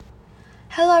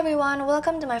Hello everyone,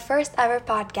 welcome to my first ever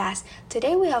podcast.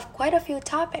 Today we have quite a few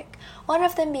topics, one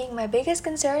of them being my biggest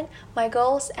concern, my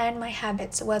goals, and my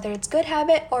habits, whether it's good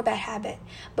habit or bad habit.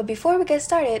 But before we get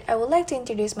started, I would like to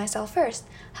introduce myself first.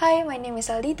 Hi, my name is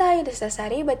Aldita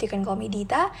Yudhistasari, but you can call me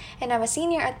Dita, and I'm a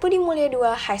senior at Budi Mulia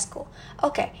II High School.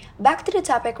 Okay, back to the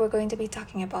topic we're going to be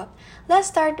talking about. Let's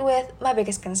start with my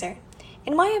biggest concern.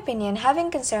 In my opinion,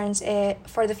 having concerns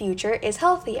for the future is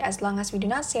healthy as long as we do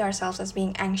not see ourselves as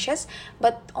being anxious,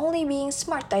 but only being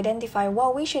smart to identify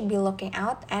what we should be looking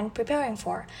out and preparing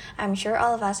for. I'm sure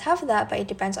all of us have that, but it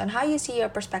depends on how you see your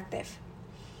perspective.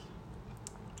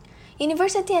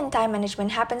 University and time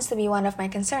management happens to be one of my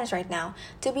concerns right now.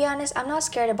 To be honest, I'm not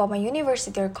scared about my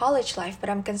university or college life, but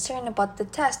I'm concerned about the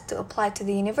test to apply to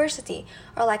the university,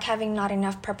 or like having not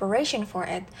enough preparation for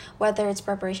it. Whether it's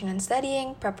preparation in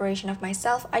studying, preparation of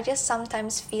myself, I just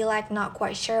sometimes feel like not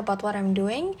quite sure about what I'm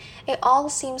doing. It all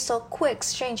seems so quick,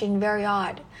 strange, and very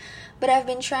odd. But I've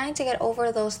been trying to get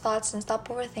over those thoughts and stop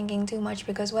overthinking too much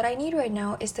because what I need right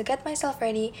now is to get myself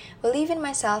ready, believe in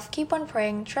myself, keep on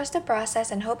praying, trust the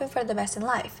process, and hoping for the best in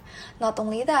life. Not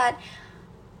only that,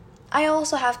 I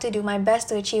also have to do my best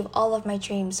to achieve all of my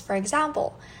dreams. For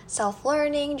example,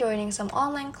 self-learning, joining some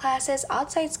online classes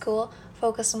outside school,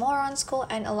 focus more on school,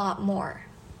 and a lot more.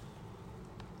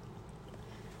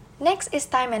 Next is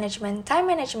time management. Time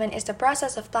management is the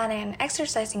process of planning and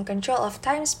exercising control of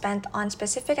time spent on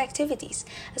specific activities,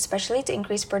 especially to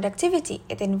increase productivity.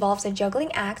 It involves a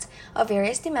juggling act of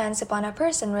various demands upon a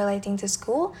person relating to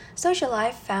school, social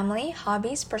life, family,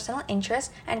 hobbies, personal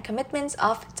interests, and commitments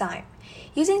of time.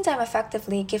 Using time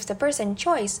effectively gives the person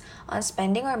choice on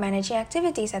spending or managing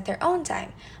activities at their own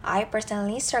time. I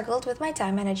personally struggled with my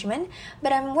time management,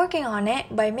 but I'm working on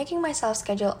it by making myself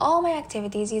schedule all my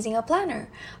activities using a planner.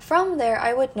 From there,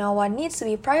 I would know what needs to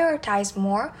be prioritized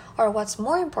more or what's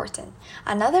more important.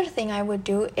 Another thing I would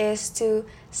do is to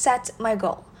set my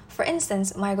goal. For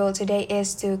instance, my goal today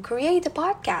is to create a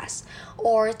podcast,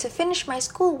 or to finish my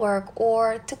schoolwork,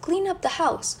 or to clean up the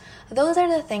house. Those are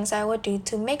the things I would do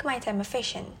to make my time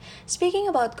efficient. Speaking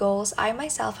about goals, I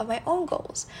myself have my own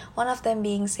goals. One of them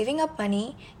being saving up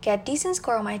money, get decent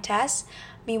score on my tests,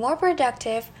 be more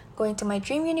productive, going to my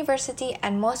dream university,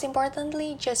 and most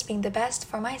importantly, just being the best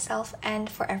for myself and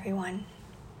for everyone.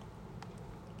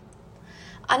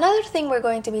 Another thing we're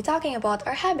going to be talking about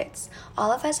are habits.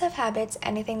 All of us have habits.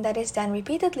 Anything that is done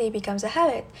repeatedly becomes a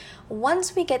habit.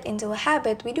 Once we get into a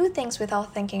habit, we do things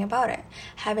without thinking about it.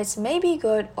 Habits may be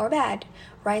good or bad.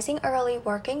 Rising early,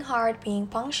 working hard, being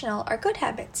punctual are good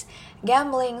habits.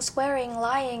 Gambling, swearing,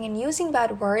 lying, and using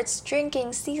bad words,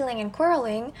 drinking, stealing, and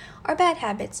quarreling are bad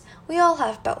habits. We all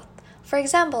have both. For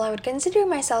example, I would consider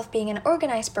myself being an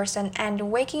organized person,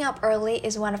 and waking up early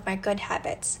is one of my good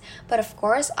habits. But of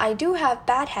course, I do have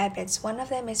bad habits. One of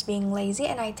them is being lazy,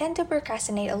 and I tend to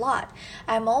procrastinate a lot.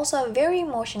 I'm also a very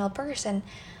emotional person.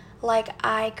 Like,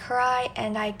 I cry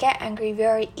and I get angry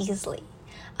very easily.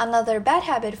 Another bad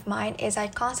habit of mine is I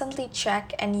constantly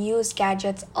check and use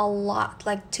gadgets a lot,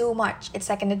 like too much. It's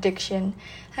like an addiction.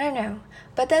 I don't know.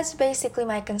 But that's basically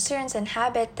my concerns and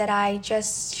habit that I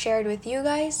just shared with you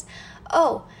guys.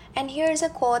 Oh, and here's a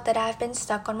quote that I've been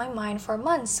stuck on my mind for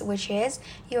months, which is,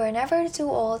 "You are never too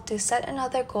old to set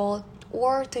another goal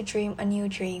or to dream a new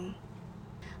dream."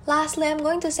 Lastly, I'm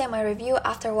going to say my review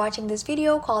after watching this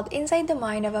video called Inside the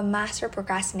Mind of a Master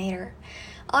Procrastinator.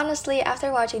 Honestly, after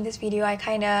watching this video, I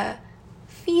kinda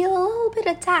feel a little bit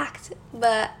attacked,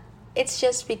 but it's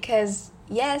just because,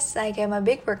 yes, I am a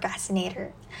big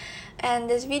procrastinator. And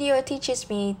this video teaches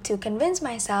me to convince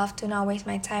myself to not waste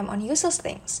my time on useless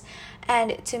things.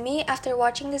 And to me, after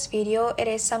watching this video, it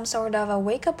is some sort of a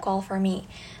wake-up call for me.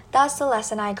 That's the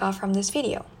lesson I got from this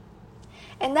video.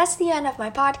 And that's the end of my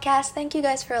podcast. Thank you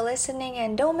guys for listening,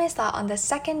 and don't miss out on the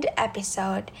second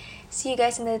episode. See you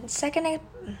guys in the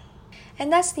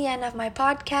And that's the end of my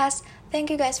podcast. Thank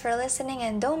you guys for listening,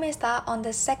 and don't miss out on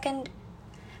the second.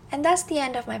 And that's the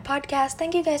end of my podcast.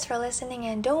 Thank you guys for listening,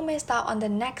 and don't miss out on the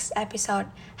next episode.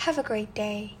 Have a great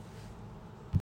day.